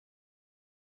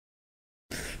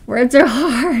Words are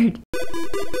hard.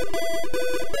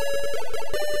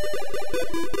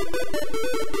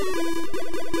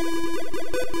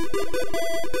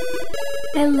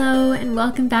 Hello and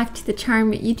welcome back to the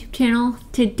Charm YouTube channel.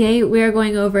 Today we are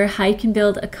going over how you can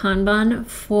build a Kanban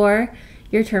for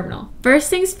your terminal. First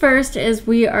things first is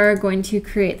we are going to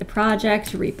create the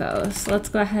project repo. So let's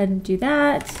go ahead and do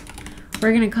that.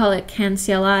 We're going to call it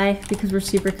CLI because we're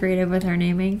super creative with our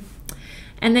naming.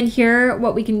 And then here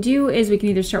what we can do is we can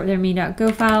either start with our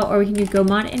main.go file or we can do go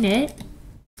mod init.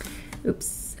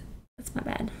 Oops, that's my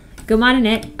bad. Go mod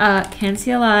init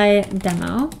CLI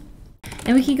demo.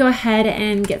 And we can go ahead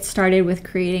and get started with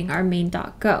creating our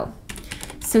main.go.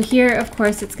 So here, of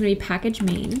course, it's going to be package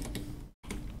main.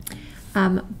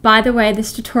 By the way,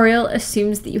 this tutorial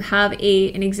assumes that you have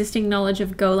an existing knowledge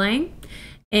of Golang,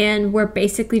 and we're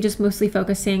basically just mostly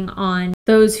focusing on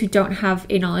those who don't have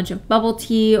a knowledge of bubble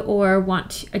tea or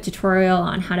want a tutorial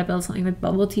on how to build something with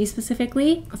bubble tea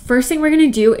specifically. First thing we're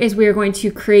going to do is we're going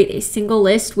to create a single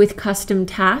list with custom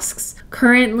tasks.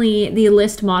 Currently, the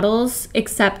list models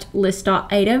accept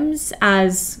list.items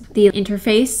as the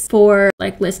interface for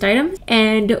like list items,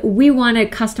 and we want to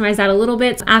customize that a little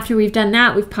bit. So after we've done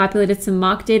that, we've populated some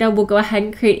mock data. We'll go ahead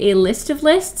and create a list of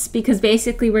lists because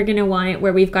basically we're going to want it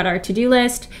where we've got our to-do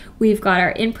list, we've got our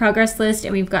in progress list,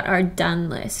 and we've got our done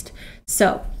list.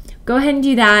 So go ahead and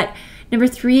do that. Number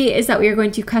 3 is that we are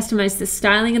going to customize the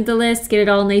styling of the list, get it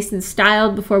all nice and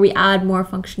styled before we add more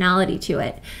functionality to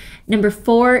it. Number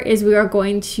 4 is we are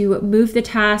going to move the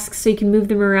tasks so you can move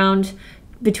them around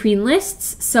between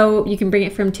lists. So you can bring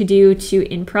it from to do to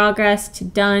in progress to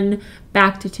done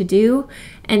back to do.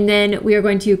 And then we are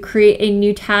going to create a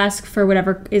new task for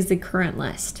whatever is the current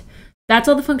list. That's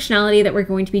all the functionality that we're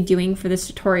going to be doing for this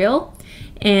tutorial.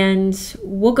 And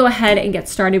we'll go ahead and get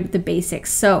started with the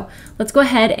basics. So let's go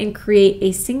ahead and create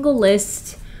a single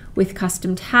list with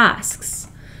custom tasks.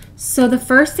 So the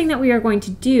first thing that we are going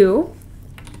to do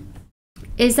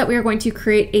is that we are going to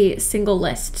create a single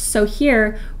list. So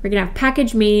here we're gonna have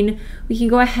package main. We can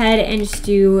go ahead and just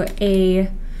do I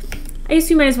guess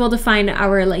we might as well define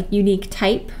our like unique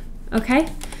type, okay?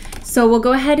 So we'll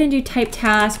go ahead and do type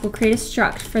task. We'll create a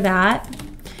struct for that.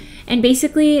 And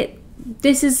basically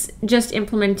this is just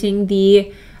implementing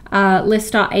the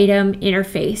list.item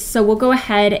interface. So we'll go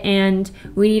ahead and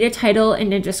we need a title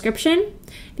and a description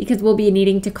because we'll be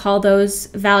needing to call those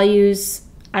values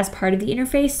as part of the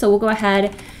interface. So we'll go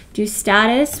ahead, do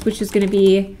status, which is going to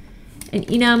be an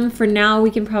enum. For now, we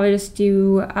can probably just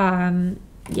do,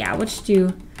 yeah, we'll just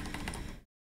do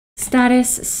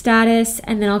status,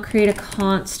 and then I'll create a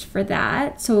const for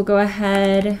that. So we'll go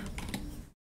ahead,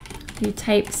 do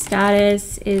type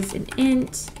status is an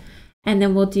int, and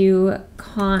then we'll do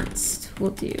const,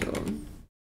 we'll do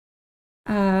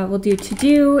to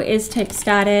do is type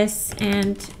status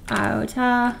and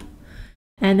iota.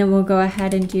 And then we'll go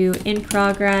ahead and do in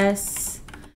progress,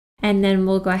 and then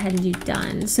we'll go ahead and do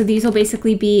done. So these will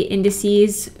basically be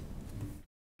indices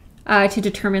to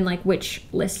determine like which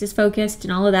list is focused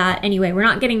and all of that. Anyway, we're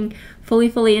not getting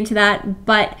fully into that,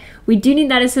 but we do need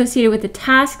that associated with the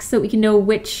task so that we can know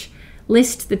which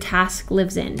list the task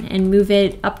lives in and move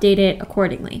it, update it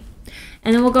accordingly.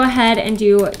 And then we'll go ahead and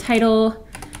do title,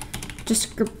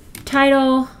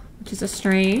 title, which is a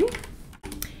string,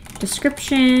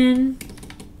 description,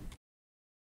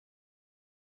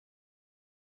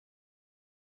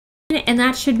 and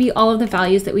that should be all of the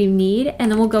values that we need.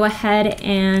 And then we'll go ahead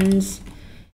and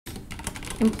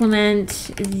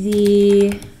implement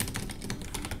the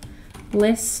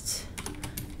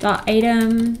list.item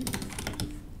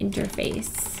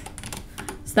interface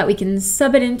so that we can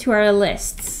sub it into our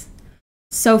lists.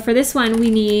 So for this one, we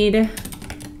need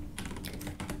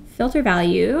filter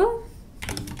value,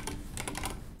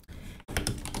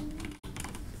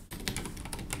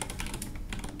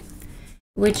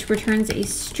 which returns a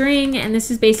string, and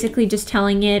this is basically just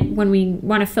telling it when we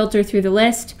want to filter through the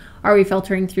list, are we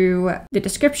filtering through the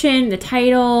description, the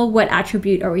title, what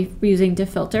attribute are we using to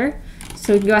filter?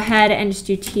 So we can go ahead and just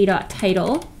do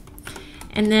t.title,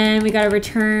 and then we got to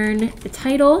return the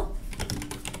title.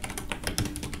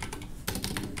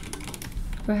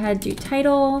 Go ahead, do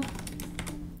title,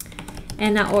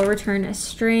 and that will return a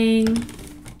string.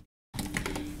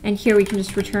 And here we can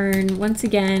just return, once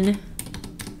again,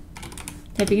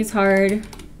 typing is hard,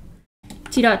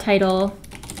 t.title,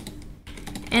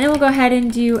 and then we'll go ahead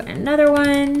and do another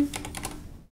one,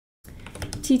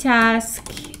 t-task,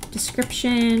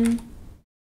 description,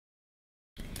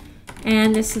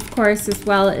 and this of course as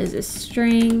well is a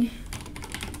string,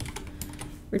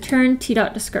 return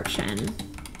t.description.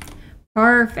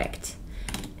 Perfect.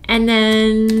 And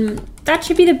then that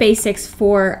should be the basics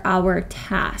for our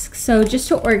task. So just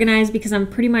to organize, because I'm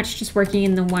pretty much just working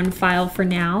in the one file for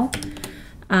now,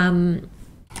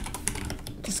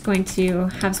 just going to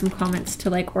have some comments to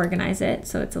like organize it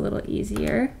so it's a little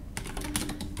easier.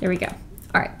 There we go.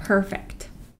 All right, perfect.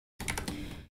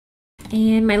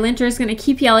 And my linter is going to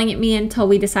keep yelling at me until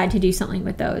we decide to do something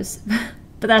with those,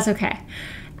 but that's okay.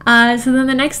 So then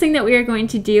the next thing that we are going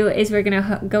to do is we're going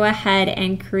to go ahead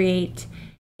and create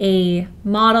a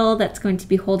model that's going to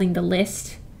be holding the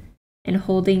list and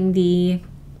holding the,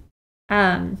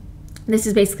 this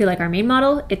is basically like our main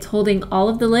model. It's holding all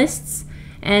of the lists,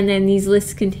 and then these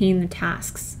lists contain the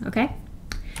tasks, okay?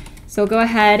 So we'll go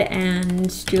ahead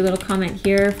and do a little comment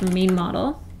here from main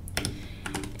model.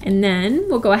 And then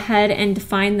we'll go ahead and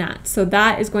define that. So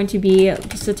that is going to be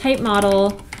just a type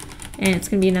model, and it's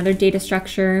going to be another data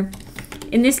structure.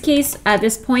 In this case, at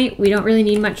this point, we don't really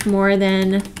need much more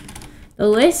than the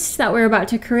list that we're about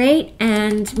to create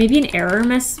and maybe an error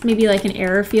maybe like an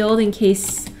error field in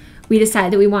case we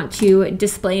decide that we want to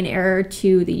display an error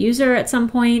to the user at some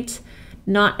point.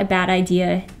 Not a bad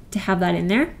idea to have that in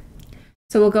there.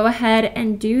 So we'll go ahead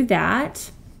and do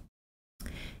that.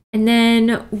 And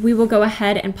then we will go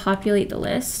ahead and populate the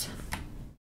list.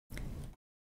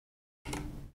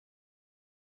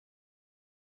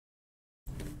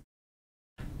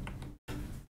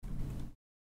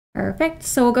 Perfect.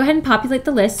 So we'll go ahead and populate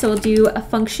the list. So we'll do a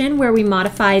function where we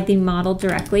modify the model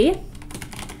directly.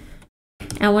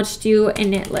 And we'll just do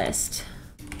init list.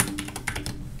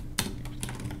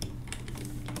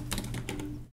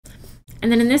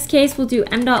 And then in this case, we'll do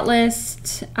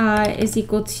m.list is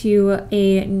equal to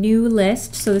a new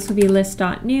list. So this will be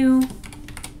list.new,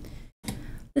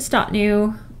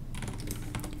 list.new,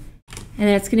 and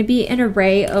it's going to be an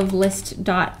array of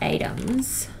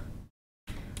list.items.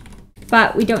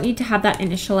 But we don't need to have that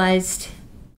initialized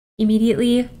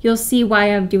immediately. You'll see why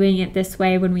I'm doing it this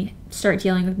way when we start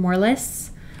dealing with more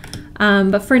lists.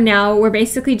 But for now, we're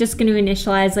basically just going to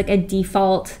initialize like a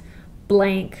default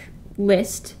blank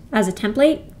list as a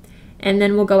template, and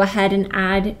then we'll go ahead and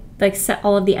add, like, set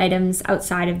all of the items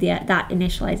outside of that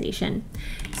initialization.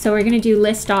 So we're going to do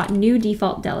list.new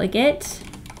default delegate,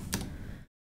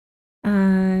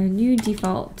 new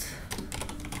default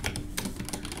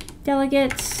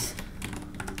delegate.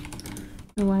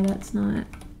 I don't know why that's not.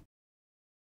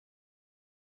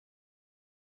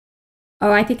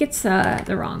 Oh, I think it's the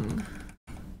wrong.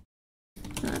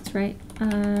 No, that's right.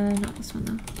 Not this one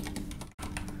though.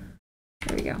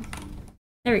 There we go.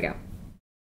 There we go.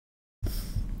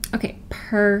 Okay,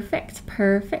 perfect,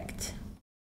 perfect.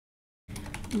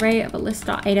 Array of a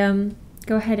list.item.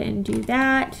 Go ahead and do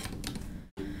that.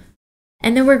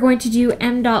 And then we're going to do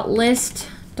m.list.title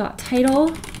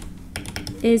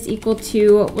is equal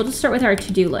to, we'll just start with our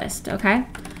to-do list, okay?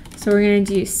 So we're going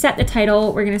to do set the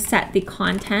title, we're going to set the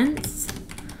contents,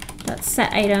 that's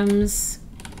set items,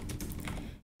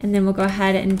 and then we'll go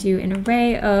ahead and do an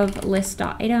array of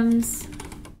list.items.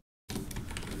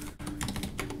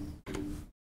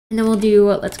 And then we'll do,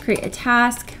 let's create a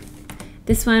task.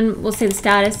 This one, we'll say the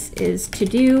status is to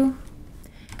do.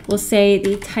 We'll say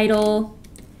the title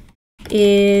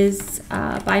is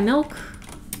buy milk.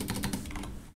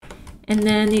 And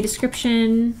then the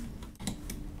description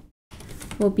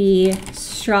will be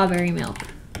strawberry milk.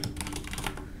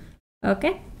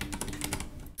 Okay.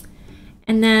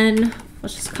 And then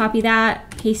let's just copy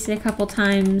that, paste it a couple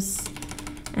times,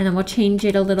 and then we'll change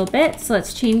it a little bit. So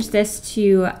let's change this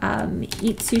to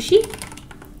eat sushi.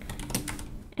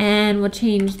 And we'll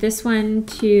change this one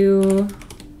to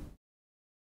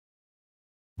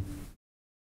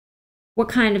what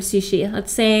kind of sushi?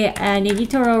 Let's say a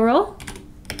negitoro roll,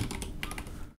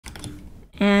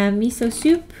 and miso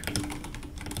soup,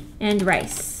 and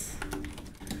rice.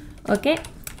 Okay,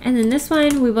 and then this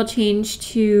one we will change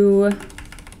to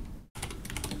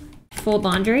fold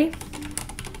laundry,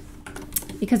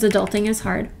 because adulting is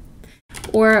hard,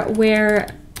 or wear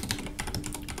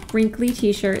wrinkly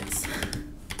t-shirts.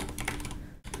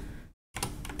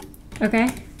 Okay.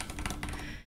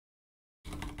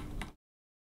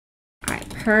 All right,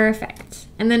 perfect.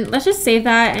 And then let's just save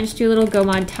that and just do a little go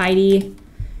mod tidy,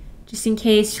 just in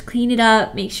case, clean it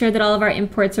up, make sure that all of our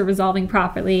imports are resolving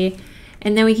properly,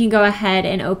 and then we can go ahead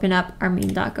and open up our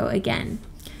main.go again.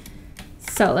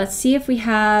 So let's see if we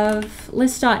have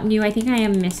list.new. I think I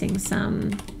am missing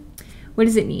some. What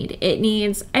does it need? It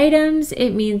needs items,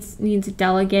 it needs a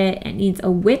delegate, it needs a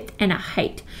width and a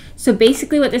height. So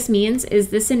basically what this means is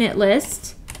this init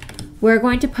list, we're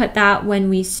going to put that when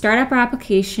we start up our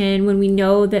application, when we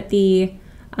know that the,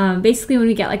 basically when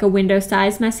we get like a window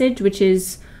size message, which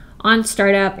is on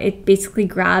startup, it basically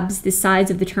grabs the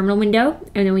size of the terminal window,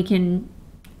 and then we can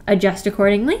adjust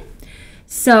accordingly.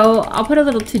 So I'll put a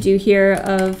little to-do here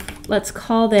of, let's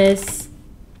call this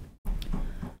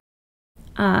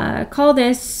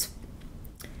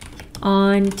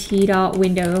on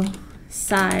t.window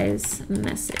size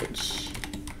message.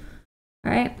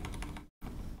 All right.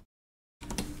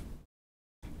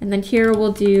 And then here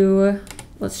we'll do,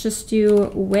 let's just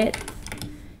do width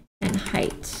and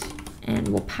height, and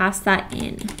we'll pass that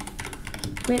in.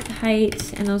 Width,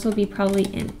 height, and those will be probably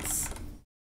ints.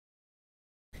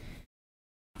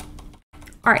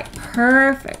 All right,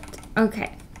 perfect.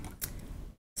 Okay.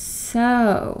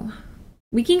 So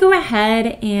we can go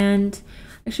ahead and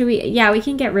actually, we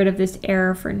can get rid of this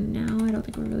error for now. I don't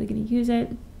think we're really going to use it.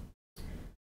 I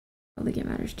don't think it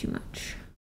matters too much.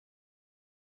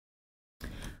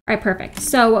 All right, perfect.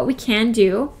 So what we can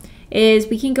do is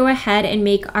we can go ahead and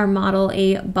make our model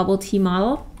a bubble tea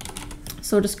model.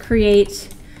 So we'll just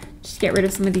get rid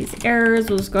of some of these errors.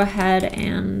 We'll just go ahead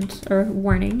and, or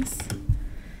warnings,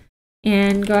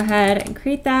 and go ahead and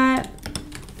create that.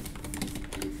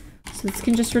 So this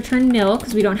can just return nil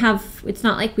because we don't have, it's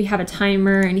not like we have a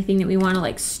timer or anything that we want to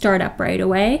like start up right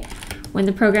away when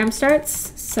the program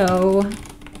starts. So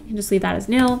you can just leave that as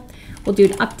nil. We'll do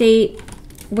an update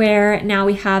where now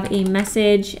we have a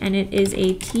message, and it is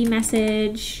a t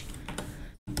message.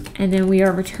 And then we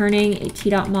are returning a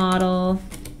t.model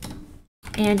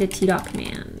and a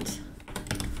t.command.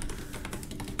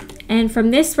 And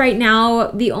from this right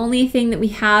now, the only thing that we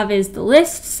have is the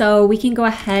list. So we can go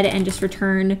ahead and just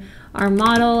return our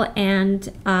model and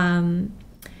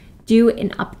do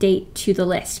an update to the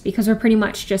list, because we're pretty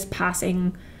much just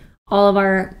passing all of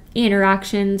our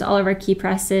interactions, all of our key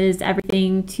presses,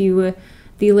 everything to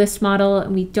the list model,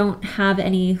 and we don't have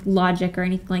any logic or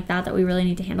anything like that that we really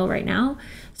need to handle right now.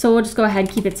 So we'll just go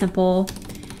ahead, keep it simple,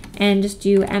 and just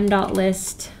do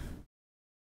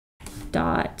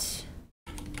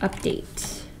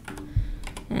m.list.update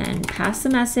and pass the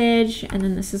message. And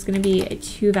then this is going to be a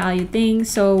 2-valued thing.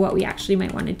 So what we actually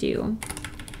might want to do,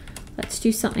 let's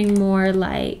do something more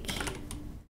like,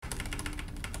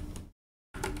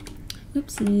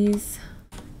 oopsies.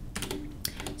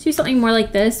 Let's do something more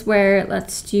like this, where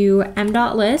let's do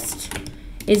m.list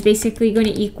is basically going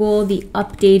to equal the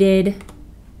updated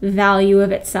value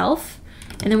of itself.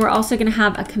 And then we're also going to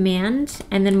have a command,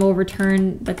 and then we'll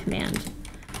return the command.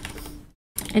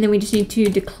 And then we just need to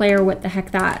declare what the heck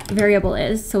that variable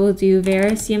is. So we'll do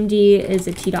var cmd is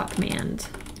a t.command.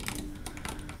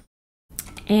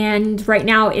 And right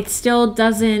now it still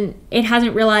doesn't, it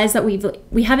hasn't realized that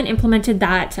we haven't implemented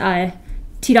that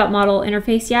t.model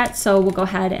interface yet. So we'll go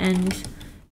ahead and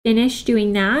finish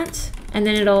doing that, and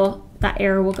then that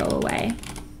error will go away.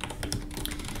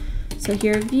 So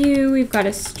here, view, we've got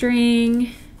a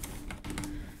string.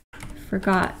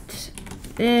 Forgot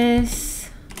this.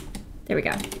 There we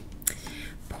go.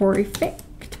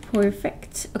 Perfect,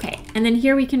 perfect. Okay, and then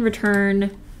here we can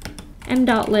return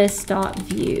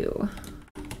m.list.view,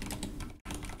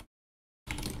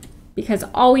 because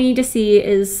all we need to see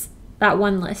is that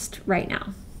one list right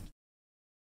now.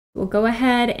 We'll go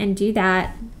ahead and do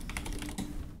that.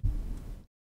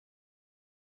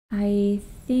 I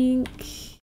think,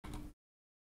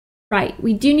 right,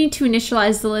 we do need to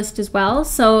initialize the list as well.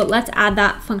 So let's add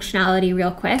that functionality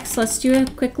real quick. So let's do a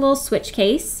quick little switch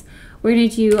case. We're going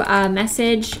to do a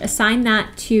message, assign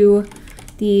that to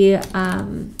the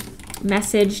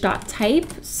message.type.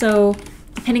 So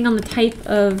depending on the type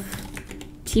of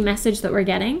t message that we're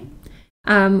getting,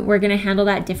 we're going to handle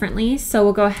that differently. So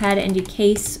we'll go ahead and do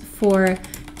case for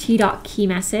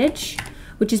t.keyMessage,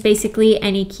 which is basically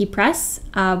any key press,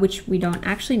 which we don't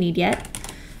actually need yet.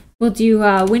 We'll do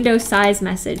window size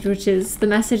message, which is the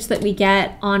message that we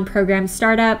get on program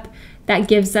startup that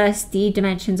gives us the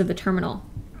dimensions of the terminal.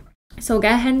 So we'll go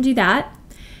ahead and do that.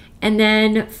 And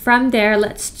then from there,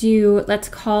 let's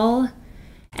call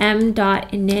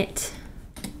m.init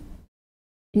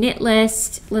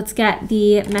list. Let's get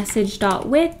the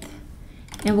message.width,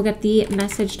 and we'll get the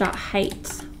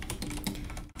message.height.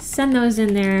 Send those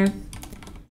in there, and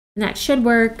that should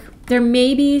work. There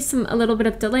may be a little bit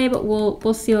of delay, but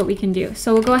we'll see what we can do.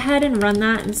 So we'll go ahead and run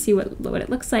that and see what it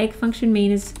looks like. Function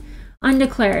main is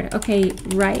undeclared. Okay,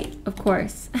 right, of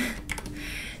course.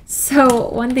 So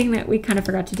one thing that we kind of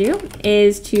forgot to do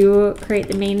is to create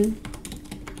the main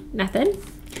method.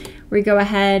 We go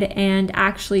ahead and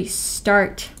actually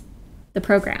start the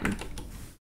program.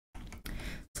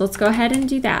 So let's go ahead and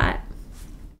do that.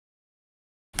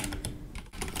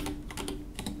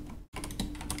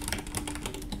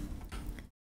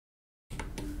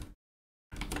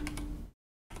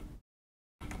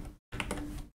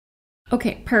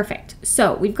 Okay, perfect.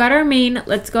 So we've got our main.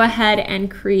 Let's go ahead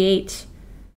and create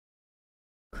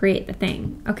the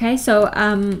thing. Okay, so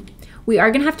we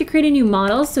are gonna have to create a new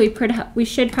model. So we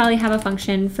should probably have a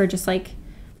function for just like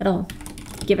that'll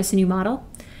give us a new model.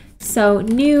 So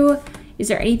new, is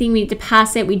there anything we need to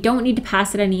pass it? We don't need to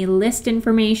pass it any list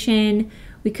information.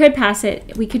 We could pass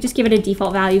it, we could just give it a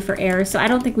default value for error. So I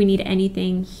don't think we need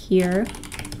anything here.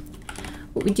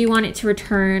 But we do want it to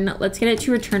return, let's get it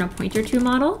to return a pointer to a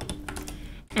model.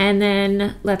 And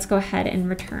then let's go ahead and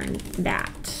return that.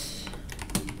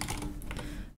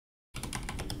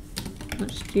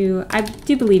 I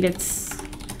do believe it's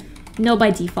nil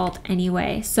by default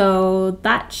anyway. So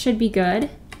that should be good.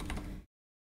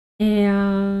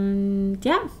 And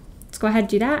yeah, let's go ahead and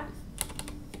do that.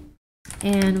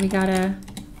 And we gotta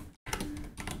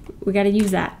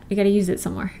use that. We gotta use it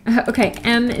somewhere. Okay,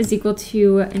 m is equal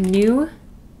to a new.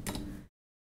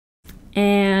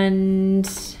 And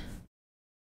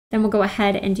then we'll go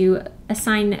ahead and do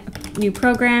assign new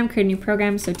program, create a new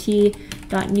program. So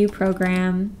t.new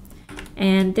program.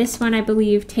 And this one, I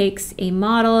believe, takes a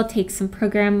model, takes some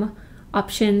program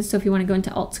options. So if you want to go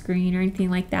into alt screen or anything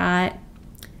like that.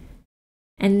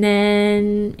 And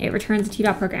then it returns a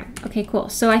t.program. Okay, cool.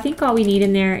 So I think all we need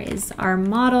in there is our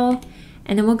model.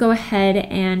 And then we'll go ahead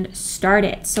and start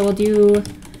it. So we'll do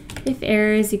if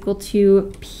error is equal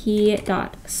to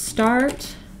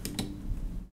p.start.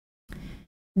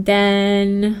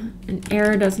 Then an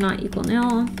error does not equal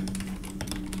nil.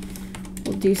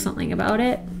 We'll do something about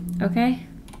it. Okay.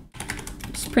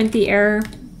 Just print the error.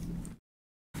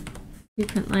 Do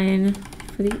print line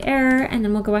for the error, and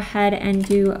then we'll go ahead and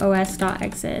do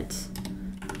os.exit.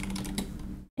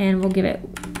 And we'll give it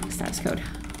status code.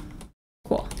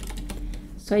 Cool.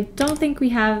 So I don't think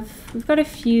we've got a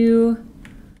few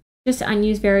just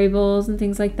unused variables and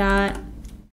things like that.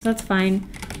 So that's fine.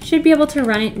 Should be able to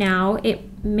run it now. It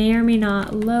may or may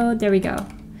not load. There we go.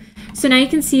 So now you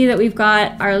can see that we've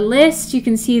got our list. You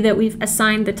can see that we've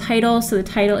assigned the title. So the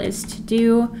title is to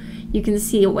do. You can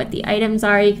see what the items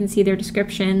are. You can see their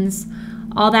descriptions,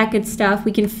 all that good stuff.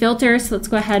 We can filter. So let's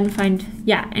go ahead and find,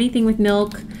 yeah, anything with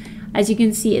milk. As you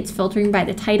can see, it's filtering by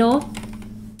the title.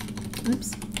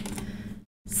 Oops.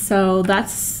 So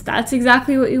that's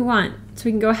exactly what we want. So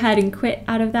we can go ahead and quit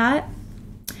out of that.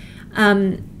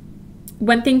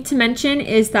 One thing to mention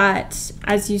is that,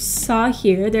 as you saw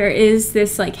here, there is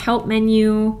this like help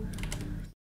menu,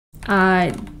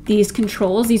 these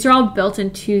controls. These are all built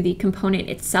into the component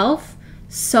itself.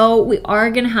 So we are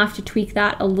going to have to tweak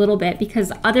that a little bit,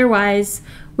 because otherwise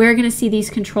we're going to see these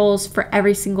controls for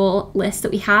every single list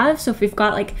that we have. So if we've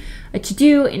got like a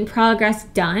to-do, in progress,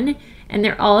 done, and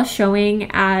they're all showing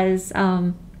as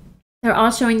they're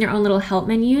all showing their own little help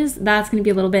menus, that's going to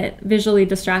be a little bit visually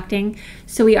distracting.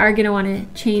 So we are going to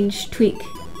want to tweak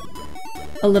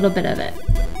a little bit of it.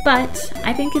 But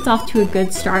I think it's off to a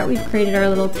good start. We've created our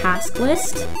little task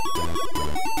list.